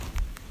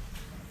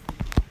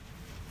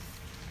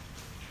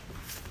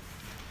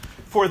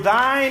For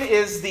thine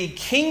is the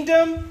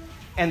kingdom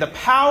and the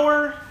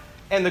power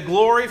and the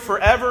glory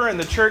forever. And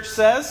the church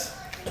says,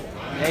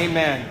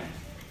 Amen.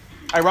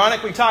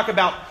 Ironic, we talk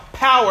about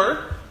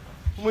power.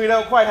 We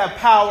don't quite have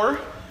power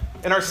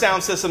in our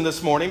sound system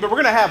this morning, but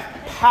we're going to have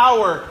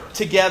power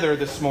together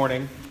this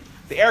morning.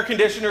 The air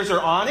conditioners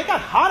are on. It got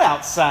hot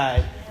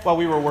outside while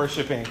we were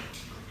worshiping.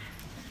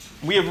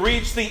 We have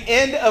reached the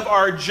end of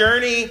our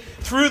journey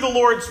through the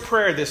Lord's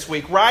Prayer this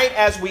week, right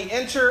as we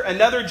enter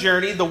another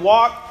journey, the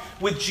walk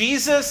with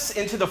Jesus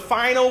into the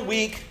final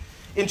week,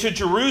 into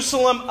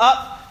Jerusalem,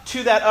 up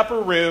to that upper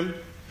room,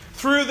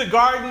 through the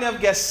Garden of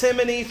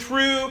Gethsemane,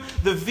 through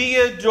the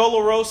Via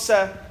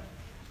Dolorosa,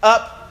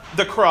 up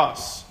the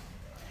cross.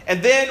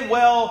 And then,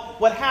 well,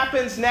 what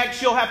happens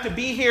next, you'll have to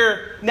be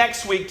here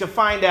next week to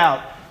find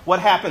out what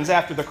happens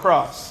after the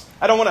cross.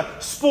 I don't want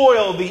to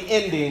spoil the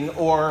ending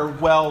or,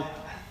 well,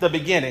 the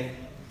beginning.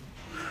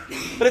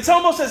 But it's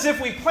almost as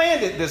if we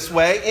planned it this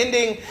way,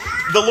 ending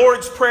the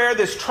Lord's Prayer,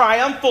 this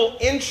triumphal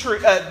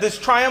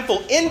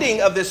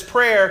ending of this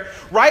prayer,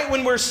 right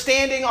when we're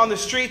standing on the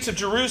streets of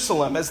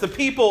Jerusalem, as the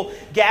people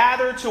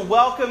gather to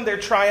welcome their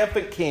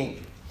triumphant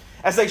King.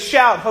 As they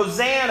shout,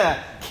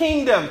 Hosanna,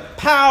 kingdom,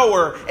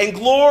 power, and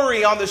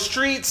glory on the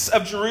streets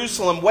of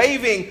Jerusalem,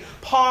 waving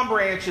palm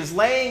branches,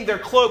 laying their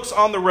cloaks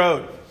on the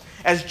road,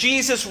 as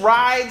Jesus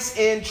rides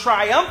in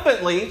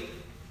triumphantly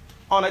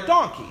on a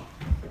donkey.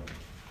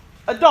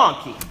 A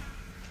donkey.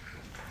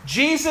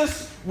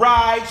 Jesus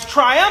rides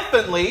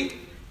triumphantly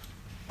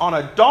on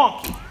a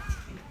donkey.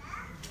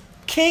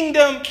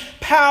 Kingdom,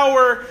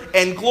 power,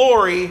 and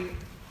glory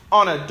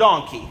on a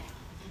donkey.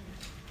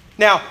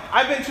 Now,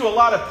 I've been to a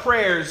lot of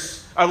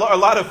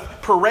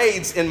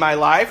parades in my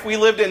life. We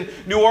lived in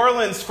New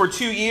Orleans for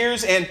 2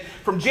 years, and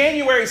from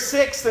January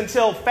 6th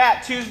until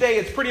Fat Tuesday,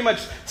 it's pretty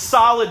much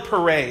solid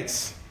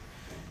parades.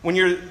 When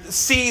you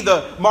see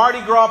the Mardi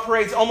Gras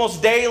parades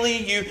almost daily,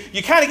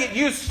 you kind of get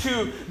used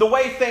to the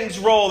way things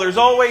roll. There's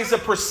always a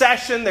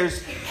procession,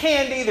 there's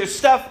candy, there's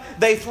stuff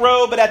they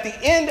throw, but at the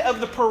end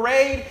of the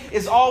parade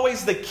is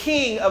always the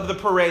king of the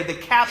parade, the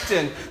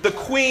captain, the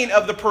queen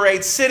of the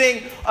parade,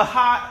 sitting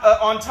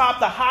on top,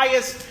 the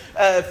highest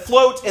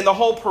float in the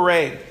whole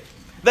parade.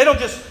 They don't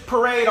just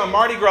parade on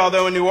Mardi Gras,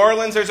 though, in New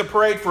Orleans. There's a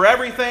parade for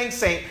everything.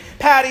 St.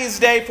 Patty's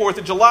Day, 4th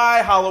of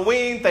July,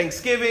 Halloween,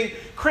 Thanksgiving,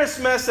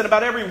 Christmas, and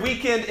about every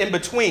weekend in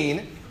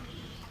between.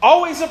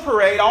 Always a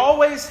parade,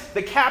 always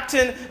the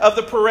captain of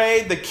the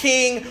parade, the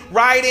king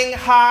riding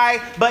high,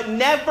 but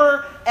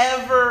never,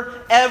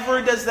 ever,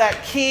 ever does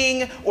that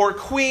king or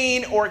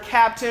queen or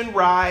captain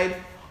ride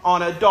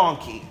on a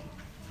donkey.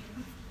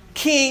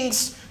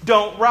 Kings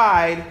don't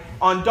ride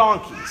on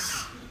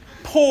donkeys.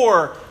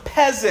 Poor,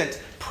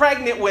 peasant,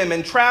 pregnant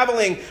women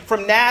traveling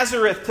from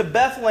Nazareth to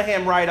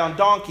Bethlehem ride on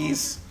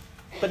donkeys,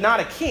 but not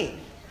a king.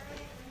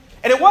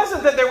 And it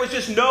wasn't that there was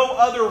just no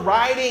other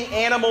riding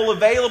animal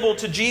available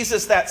to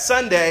Jesus that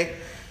Sunday.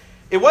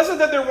 It wasn't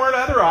that there weren't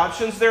other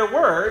options. There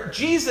were.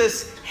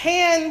 Jesus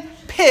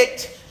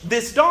handpicked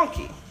this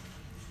donkey.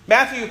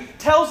 Matthew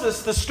tells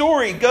us the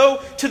story.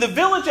 Go to the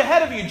village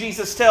ahead of you,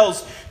 Jesus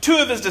tells two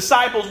of his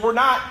disciples. We're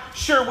not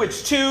sure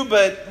which two,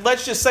 but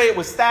let's just say it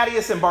was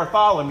Thaddeus and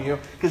Bartholomew,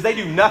 because they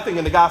do nothing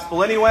in the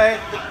gospel anyway.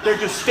 They're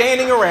just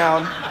standing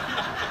around.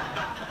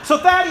 So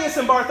Thaddeus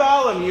and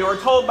Bartholomew are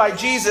told by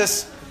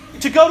Jesus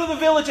to go to the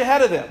village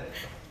ahead of them.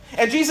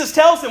 And Jesus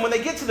tells them when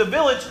they get to the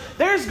village,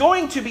 there's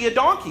going to be a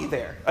donkey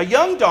there, a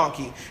young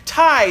donkey,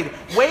 tied,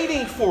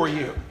 waiting for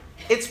you.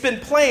 It's been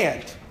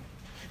planned.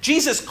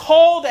 Jesus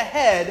called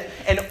ahead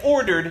and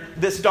ordered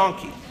this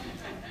donkey.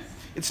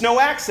 It's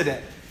no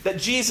accident that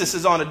Jesus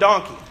is on a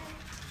donkey.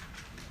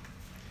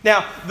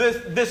 Now,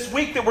 this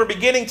week that we're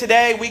beginning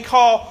today, we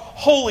call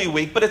Holy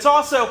Week, but it's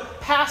also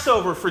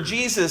Passover for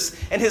Jesus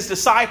and his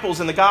disciples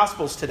in the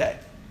Gospels today.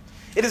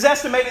 It is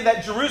estimated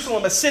that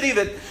Jerusalem, a city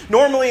that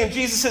normally in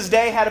Jesus'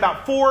 day had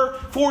about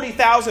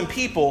 40,000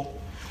 people,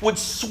 would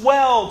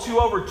swell to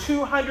over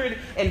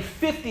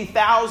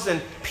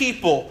 250,000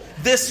 people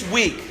this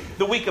week,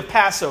 the week of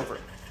Passover.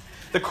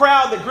 The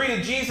crowd that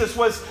greeted Jesus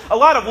was a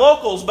lot of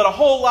locals, but a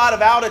whole lot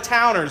of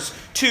out-of-towners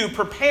too,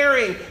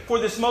 preparing for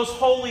this most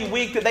holy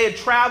week that they had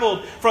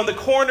traveled from the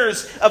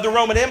corners of the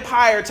Roman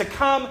Empire to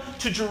come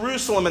to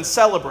Jerusalem and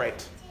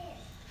celebrate.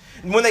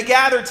 When they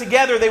gathered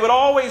together, they would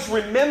always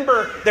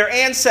remember their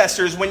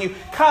ancestors. When you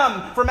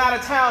come from out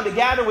of town to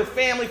gather with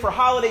family for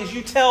holidays,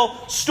 you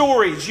tell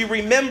stories, you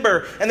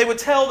remember, and they would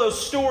tell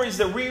those stories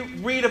that we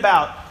read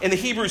about in the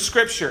Hebrew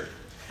Scripture.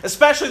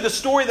 Especially the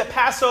story that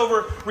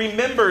Passover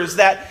remembers,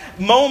 that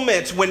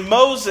moment when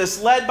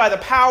Moses, led by the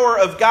power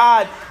of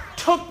God,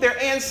 took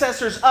their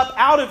ancestors up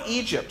out of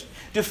Egypt,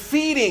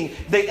 defeating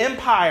the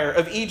empire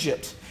of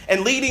Egypt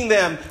and leading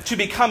them to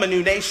become a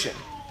new nation.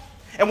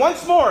 And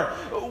once more,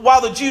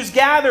 while the Jews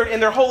gathered in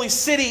their holy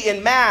city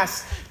in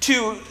mass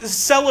to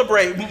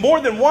celebrate,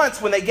 more than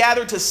once when they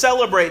gathered to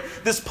celebrate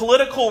this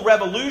political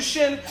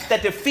revolution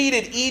that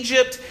defeated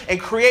Egypt and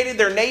created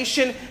their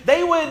nation,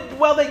 they'd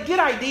get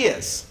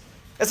ideas.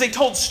 As they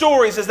told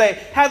stories, as they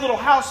had little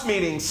house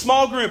meetings,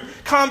 small group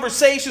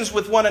conversations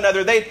with one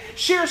another, they'd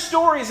share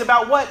stories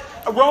about what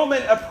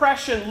Roman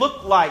oppression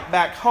looked like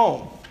back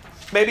home.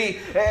 Maybe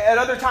at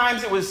other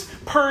times it was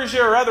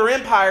Persia or other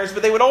empires,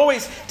 but they would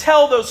always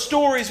tell those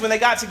stories when they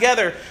got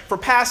together for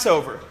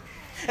Passover.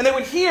 And they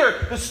would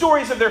hear the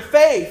stories of their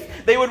faith.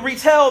 They would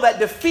retell that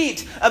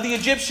defeat of the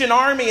Egyptian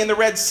army in the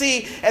Red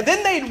Sea. And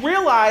then they'd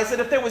realize that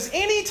if there was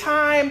any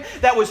time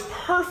that was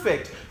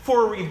perfect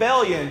for a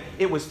rebellion,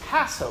 it was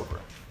Passover.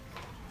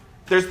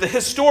 There's the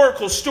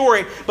historical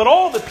story, but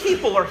all the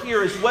people are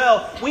here as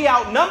well. We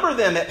outnumber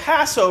them at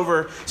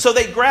Passover, so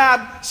they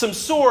grab some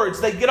swords,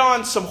 they get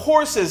on some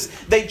horses,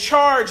 they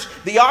charge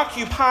the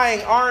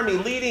occupying army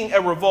leading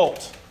a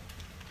revolt.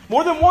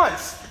 More than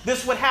once,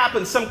 this would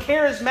happen. Some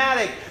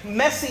charismatic,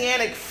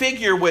 messianic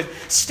figure would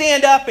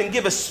stand up and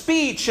give a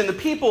speech, and the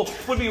people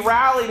would be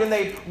rallied, and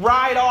they'd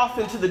ride off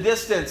into the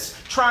distance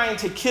trying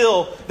to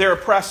kill their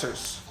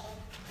oppressors.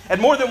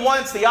 And more than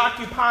once, the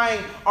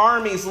occupying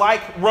armies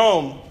like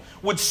Rome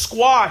would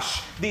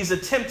squash these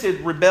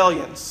attempted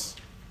rebellions.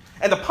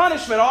 And the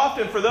punishment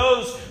often for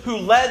those who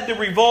led the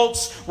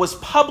revolts was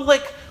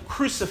public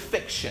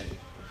crucifixion,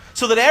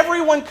 so that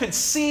everyone could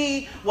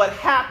see what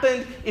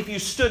happened if you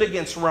stood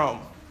against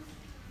Rome.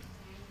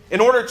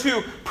 In order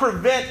to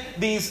prevent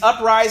these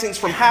uprisings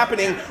from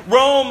happening,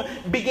 Rome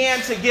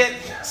began to get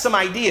some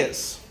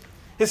ideas.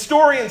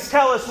 Historians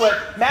tell us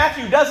what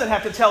Matthew doesn't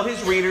have to tell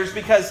his readers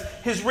because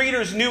his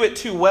readers knew it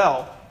too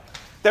well.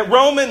 That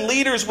Roman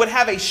leaders would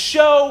have a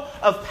show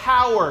of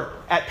power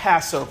at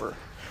Passover,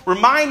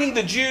 reminding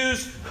the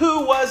Jews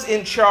who was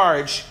in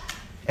charge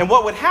and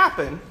what would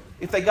happen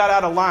if they got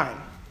out of line.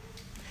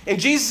 In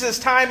Jesus'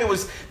 time, it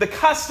was the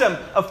custom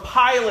of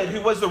Pilate,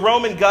 who was the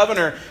Roman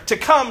governor, to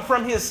come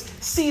from his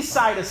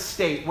seaside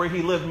estate where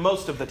he lived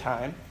most of the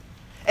time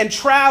and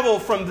travel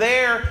from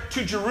there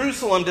to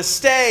Jerusalem to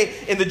stay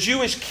in the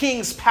Jewish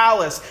king's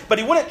palace. But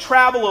he wouldn't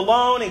travel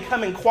alone and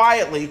come in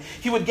quietly.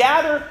 He would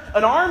gather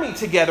an army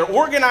together,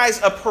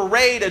 organize a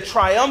parade, a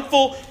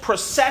triumphal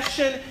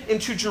procession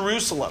into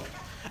Jerusalem.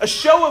 A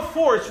show of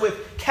force with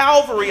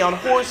cavalry on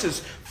horses,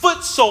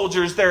 foot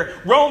soldiers,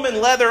 their Roman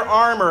leather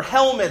armor,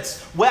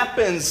 helmets,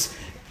 weapons.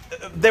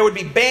 There would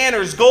be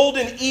banners,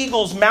 golden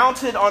eagles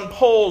mounted on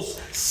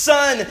poles,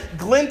 sun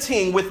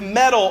glinting with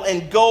metal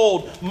and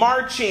gold,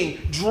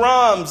 marching,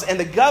 drums, and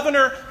the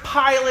governor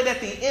Pilate at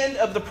the end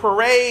of the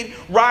parade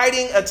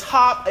riding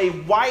atop a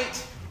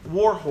white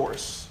war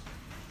horse.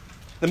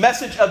 The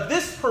message of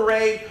this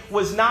parade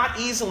was not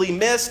easily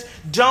missed.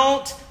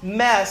 Don't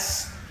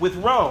mess with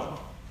Rome.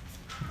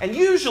 And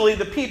usually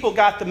the people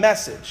got the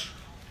message.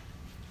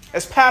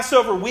 As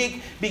Passover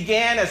week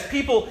began, as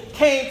people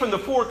came from the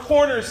four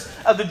corners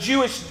of the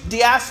Jewish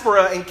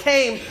diaspora and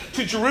came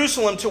to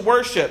Jerusalem to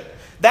worship,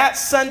 that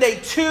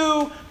Sunday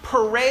 2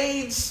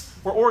 parades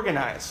were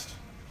organized.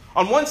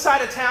 On one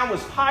side of town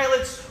was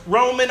Pilate's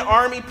Roman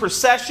army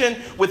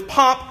procession with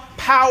pomp,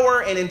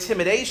 power, and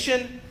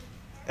intimidation.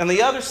 And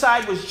the other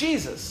side was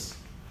Jesus,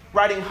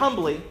 riding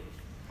humbly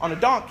on a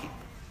donkey.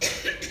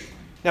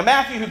 Now,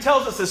 Matthew, who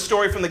tells us this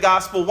story from the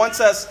gospel,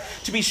 wants us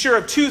to be sure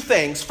of two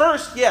things.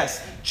 First,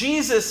 yes,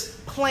 Jesus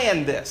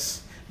planned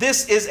this.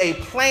 This is a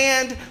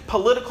planned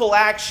political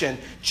action.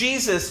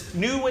 Jesus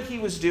knew what he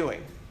was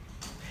doing.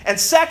 And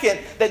second,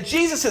 that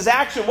Jesus'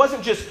 action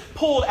wasn't just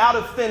pulled out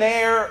of thin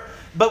air,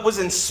 but was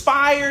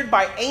inspired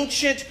by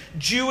ancient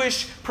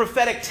Jewish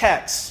prophetic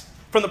texts.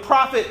 From the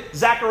prophet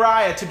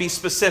Zechariah, to be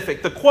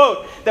specific. The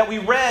quote that we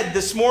read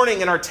this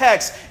morning in our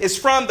text is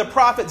from the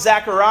prophet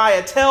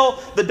Zechariah. Tell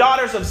the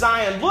daughters of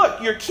Zion,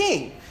 look, your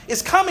king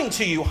is coming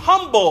to you,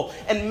 humble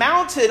and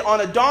mounted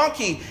on a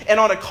donkey and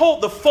on a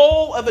colt, the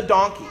foal of a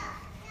donkey.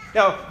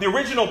 Now, the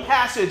original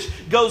passage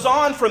goes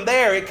on from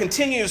there. It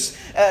continues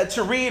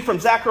to read from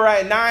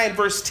Zechariah 9,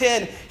 verse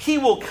 10. He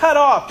will cut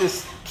off,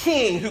 this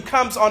king who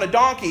comes on a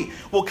donkey,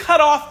 will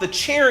cut off the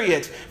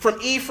chariot from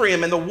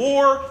Ephraim and the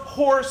war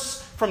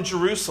horse from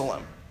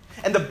Jerusalem.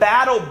 And the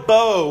battle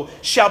bow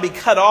shall be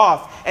cut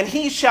off, and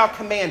he shall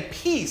command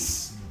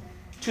peace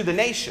to the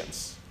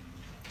nations.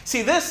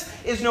 See, this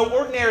is no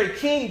ordinary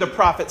king, the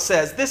prophet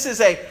says. This is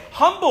a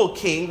humble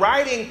king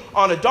riding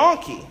on a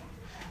donkey.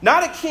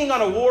 Not a king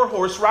on a war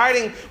horse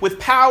riding with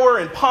power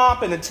and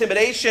pomp and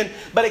intimidation,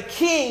 but a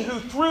king who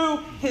through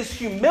his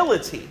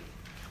humility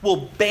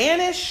will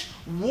banish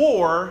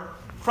war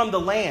from the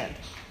land.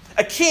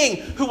 A king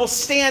who will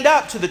stand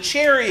up to the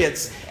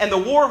chariots and the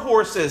war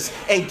horses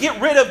and get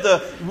rid of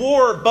the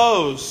war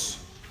bows.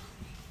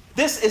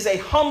 This is a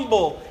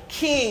humble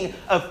king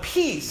of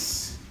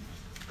peace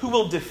who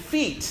will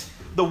defeat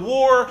the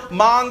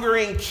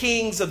war-mongering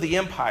kings of the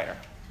empire.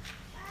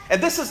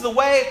 And this is the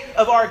way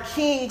of our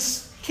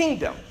king's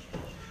kingdom.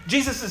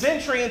 Jesus'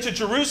 entry into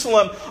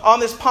Jerusalem on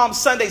this Palm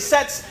Sunday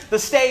sets the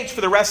stage for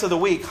the rest of the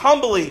week.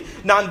 Humbly,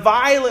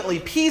 non-violently,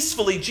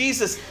 peacefully,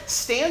 Jesus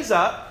stands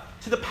up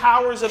to the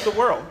powers of the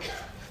world.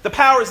 The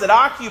powers that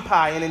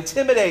occupy and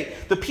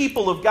intimidate the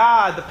people of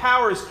God, the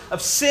powers of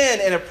sin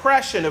and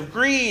oppression, of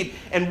greed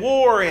and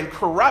war and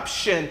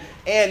corruption.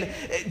 And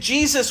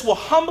Jesus will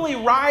humbly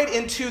ride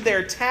into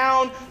their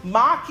town,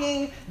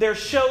 mocking their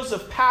shows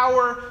of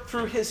power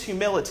through his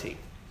humility.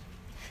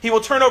 He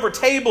will turn over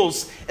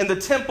tables in the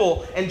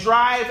temple and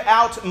drive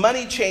out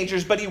money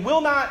changers, but he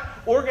will not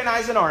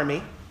organize an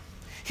army.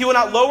 He will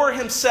not lower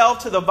himself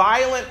to the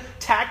violent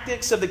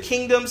tactics of the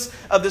kingdoms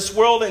of this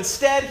world.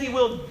 Instead, he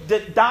will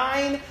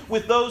dine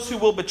with those who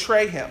will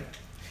betray him.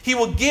 He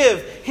will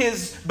give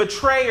his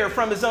betrayer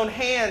from his own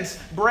hands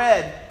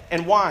bread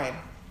and wine.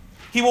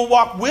 He will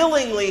walk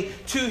willingly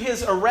to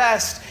his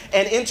arrest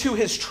and into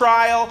his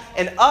trial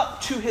and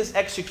up to his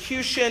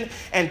execution,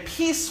 and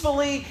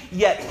peacefully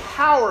yet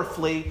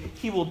powerfully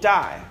he will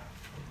die.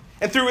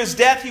 And through his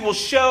death he will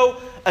show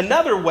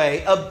another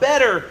way, a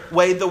better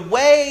way, the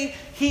way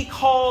he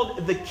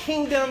called the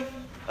kingdom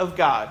of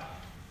God.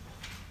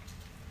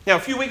 Now, a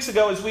few weeks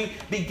ago, as we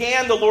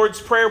began the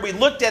Lord's Prayer, we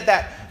looked at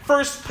that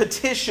first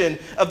petition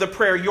of the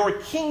prayer, your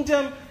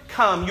kingdom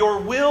come, your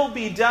will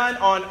be done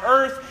on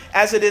earth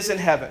as it is in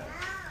heaven.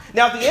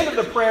 Now, at the end of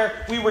the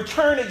prayer, we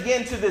return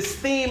again to this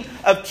theme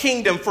of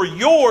kingdom. For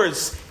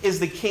yours is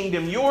the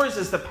kingdom, yours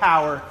is the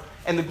power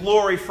and the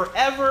glory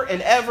forever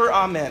and ever.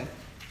 Amen.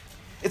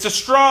 It's a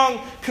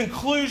strong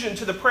conclusion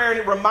to the prayer, and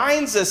it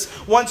reminds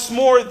us once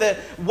more the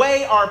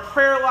way our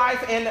prayer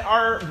life and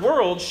our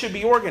world should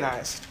be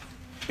organized.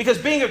 Because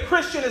being a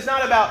Christian is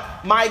not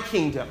about my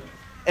kingdom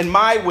and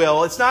my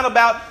will. It's not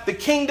about the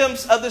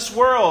kingdoms of this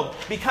world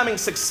becoming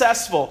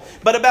successful,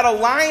 but about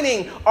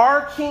aligning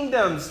our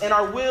kingdoms and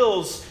our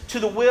wills to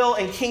the will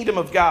and kingdom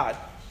of God.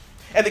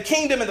 And the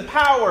kingdom and the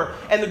power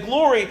and the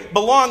glory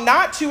belong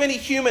not to any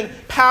human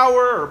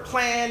power or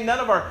plan, none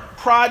of our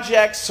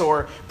projects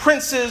or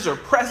princes or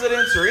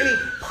presidents or any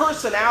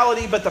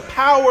personality, but the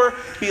power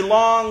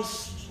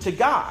belongs to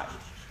God.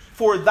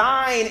 For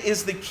thine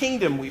is the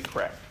kingdom, we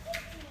pray.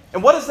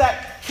 And what does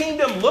that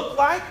kingdom look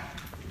like?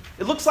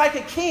 It looks like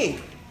a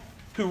king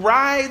who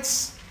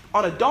rides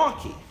on a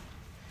donkey.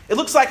 It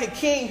looks like a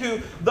king who,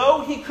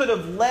 though he could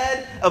have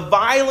led a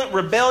violent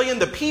rebellion,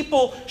 the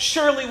people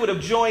surely would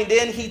have joined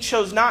in. He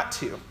chose not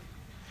to.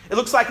 It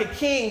looks like a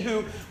king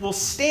who will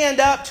stand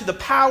up to the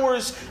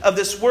powers of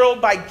this world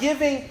by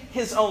giving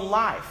his own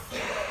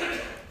life,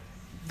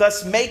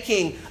 thus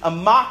making a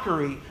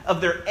mockery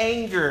of their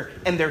anger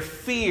and their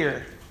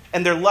fear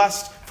and their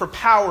lust for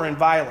power and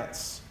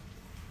violence.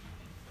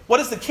 What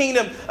does the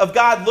kingdom of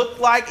God look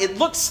like? It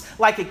looks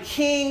like a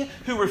king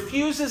who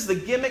refuses the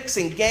gimmicks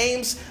and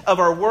games of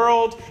our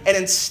world and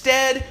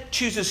instead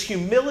chooses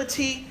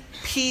humility,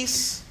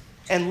 peace,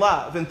 and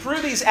love. And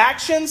through these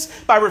actions,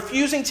 by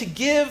refusing to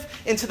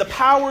give into the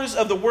powers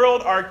of the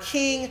world, our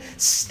king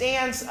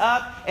stands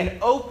up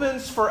and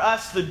opens for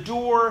us the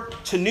door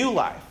to new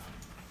life.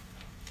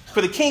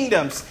 For the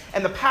kingdoms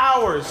and the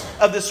powers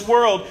of this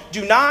world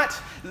do not,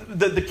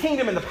 the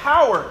kingdom and the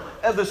power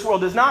of this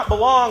world does not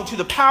belong to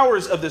the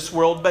powers of this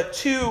world, but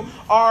to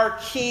our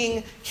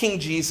King, King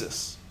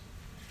Jesus.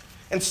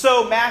 And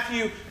so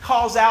Matthew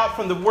calls out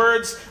from the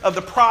words of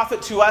the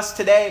prophet to us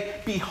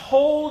today,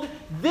 behold,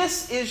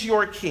 this is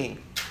your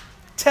king.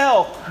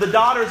 Tell the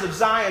daughters of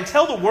Zion,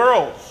 tell the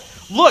world,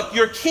 look,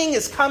 your king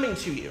is coming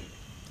to you.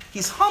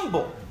 He's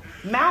humble,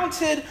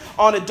 mounted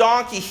on a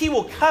donkey. He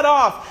will cut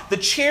off the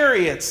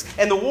chariots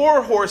and the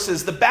war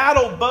horses. The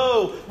battle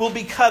bow will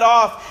be cut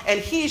off, and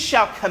he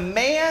shall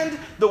command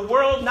the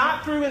world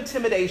not through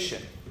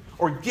intimidation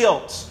or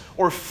guilt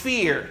or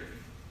fear,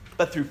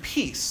 but through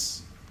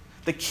peace.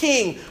 The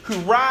king who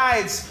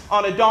rides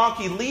on a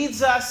donkey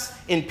leads us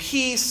in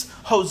peace.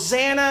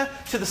 Hosanna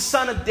to the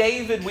Son of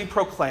David, we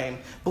proclaim.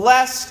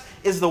 Blessed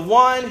is the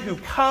one who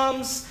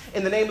comes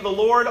in the name of the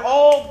Lord.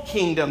 All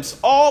kingdoms,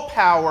 all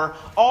power,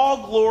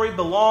 all glory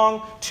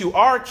belong to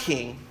our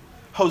King.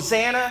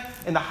 Hosanna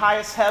in the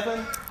highest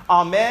heaven.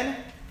 Amen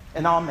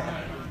and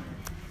amen.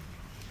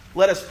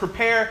 Let us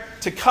prepare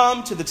to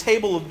come to the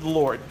table of the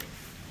Lord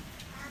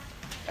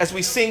as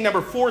we sing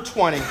number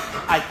 420,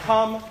 I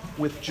Come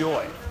with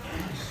Joy.